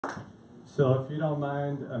So if you don't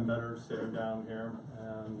mind, I'm better sitting down here.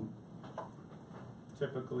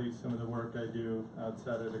 Typically, some of the work I do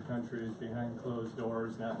outside of the country is behind closed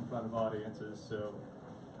doors, not in front of audiences, so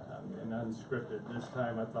and unscripted. This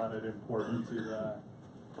time I thought it important to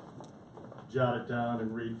jot it down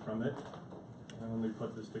and read from it. I only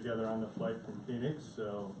put this together on the flight from Phoenix,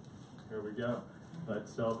 so here we go. But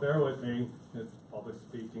so bear with me, public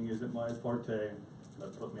speaking isn't my forte,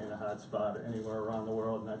 but put me in a hot spot anywhere around the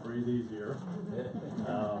world and I breathe easier.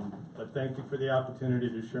 But thank you for the opportunity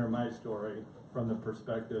to share my story from the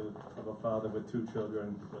perspective of a father with 2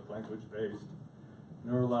 children with language-based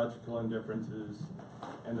neurological indifferences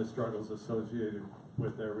and the struggles associated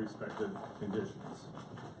with their respective conditions.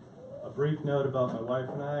 A brief note about my wife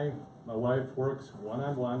and I. My wife works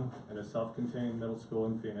one-on-one in a self-contained middle school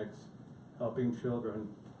in Phoenix, helping children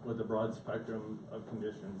with a broad spectrum of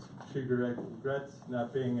conditions. She regrets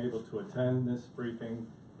not being able to attend this briefing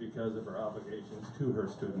because of her obligations to her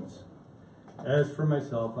students. As for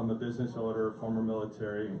myself, I'm a business owner, former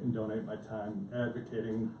military, and donate my time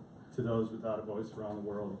advocating to those without a voice around the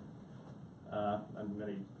world on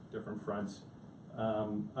many different fronts.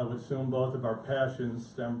 I would assume both of our passions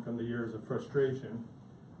stem from the years of frustration,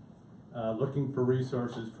 looking for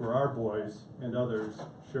resources for our boys and others,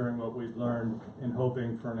 sharing what we've learned and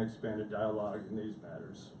hoping for an expanded dialogue in these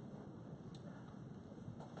matters.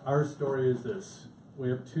 Our story is this. We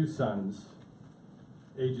have 2 sons,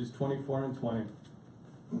 ages 24 and 20.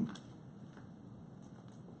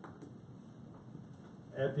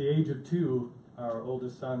 At the age of 2, our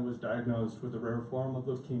oldest son was diagnosed with a rare form of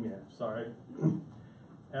leukemia.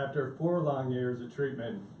 After 4 long years of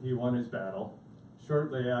treatment, he won his battle.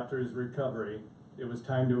 Shortly after his recovery, it was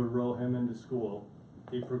time to enroll him into school.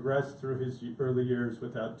 He progressed through his early years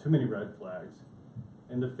without too many red flags.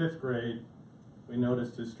 In the 5th grade, we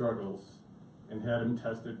noticed his struggles and had him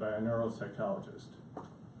tested by a neuropsychologist.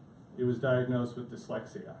 He was diagnosed with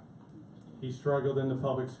dyslexia. He struggled in the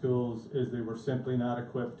public schools as they were simply not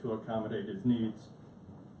equipped to accommodate his needs.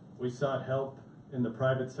 We sought help in the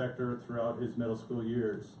private sector throughout his middle school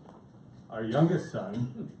years. Our youngest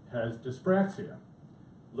son has dyspraxia.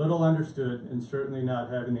 Little understood and certainly not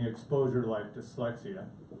having the exposure like dyslexia.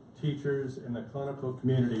 Teachers and the clinical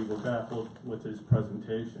community were baffled with his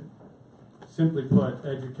presentation. Simply put,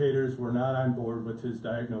 educators were not on board with his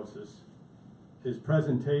diagnosis. His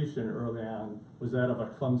presentation early on was that of a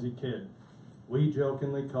clumsy kid. We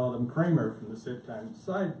jokingly called him Kramer from the sitcom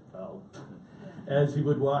Seinfeld, as he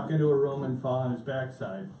would walk into a room and fall on his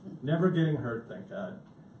backside, never getting hurt, thank God.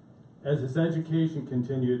 As his education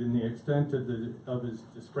continued and the extent of his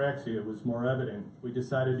dyspraxia was more evident, we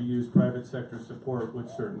decided to use private sector support, which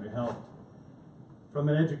certainly helped. From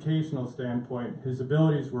an educational standpoint, his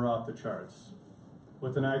abilities were off the charts.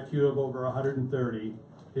 With an IQ of over 130,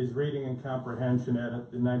 his reading and comprehension at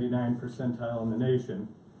the 99th percentile in the nation.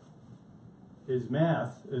 His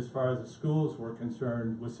math, as far as the schools were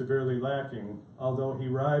concerned, was severely lacking, although he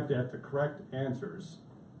arrived at the correct answers,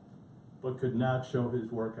 but could not show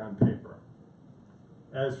his work on paper.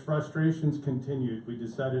 As frustrations continued, we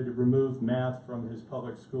decided to remove math from his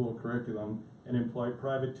public school curriculum and employ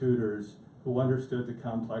private tutors who understood the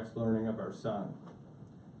complex learning of our son.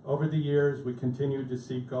 Over the years, we continued to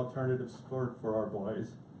seek alternative support for our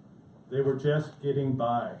boys. They were just getting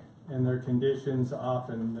by, and their conditions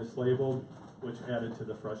often mislabeled, which added to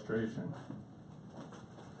the frustration.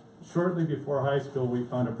 Shortly before high school, we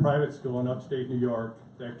found a private school in upstate New York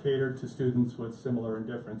that catered to students with similar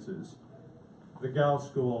indifferences. The Gao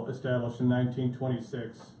School, established in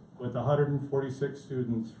 1926, with 146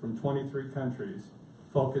 students from 23 countries,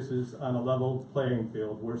 focuses on a level playing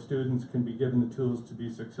field where students can be given the tools to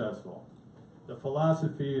be successful. The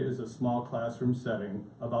philosophy is a small classroom setting,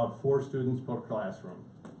 about 4 students per classroom,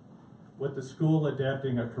 with the school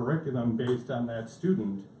adapting a curriculum based on that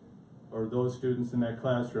student or those students in that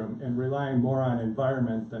classroom and relying more on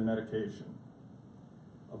environment than medication.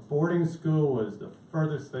 A boarding school was the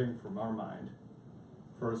furthest thing from our mind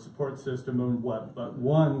for a support system, but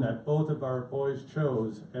one that both of our boys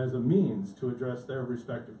chose as a means to address their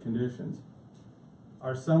respective conditions.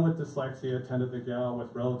 Our son with dyslexia attended the Gao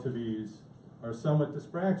with relative ease. Our son with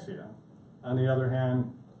dyspraxia, on the other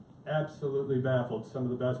hand, absolutely baffled some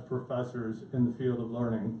of the best professors in the field of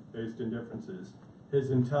learning-based indifferences.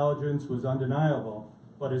 His intelligence was undeniable,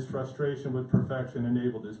 but his frustration with perfection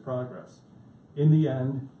enabled his progress. In the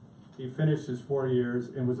end, he finished his 4 years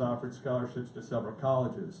and was offered scholarships to several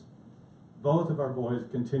colleges. Both of our boys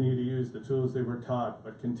continue to use the tools they were taught,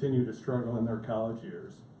 but continue to struggle in their college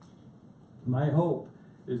years. My hope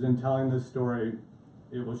is in telling this story,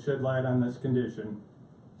 it will shed light on this condition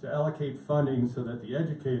to allocate funding so that the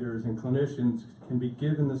educators and clinicians can be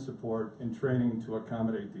given the support and training to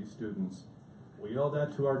accommodate these students. We owe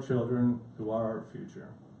that to our children, who are our future.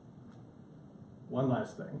 One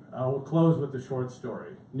last thing. I will close with a short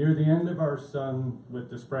story. Near the end of our son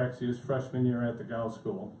with dyspraxia's freshman year at the Gow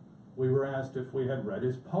School, we were asked if we had read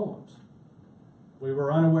his poems. We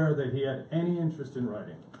were unaware that he had any interest in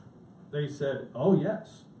writing. They said, oh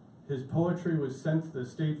yes, his poetry was sent to the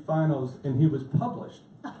state finals and he was published.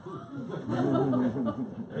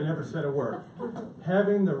 They never said a word.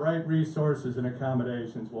 Having the right resources and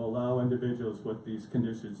accommodations will allow individuals with these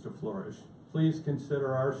conditions to flourish. Please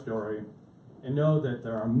consider our story and know that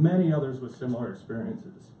there are many others with similar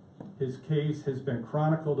experiences. His case has been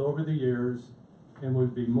chronicled over the years, and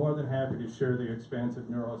we'd be more than happy to share the expansive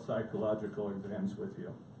neuropsychological exams with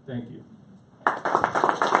you. Thank you.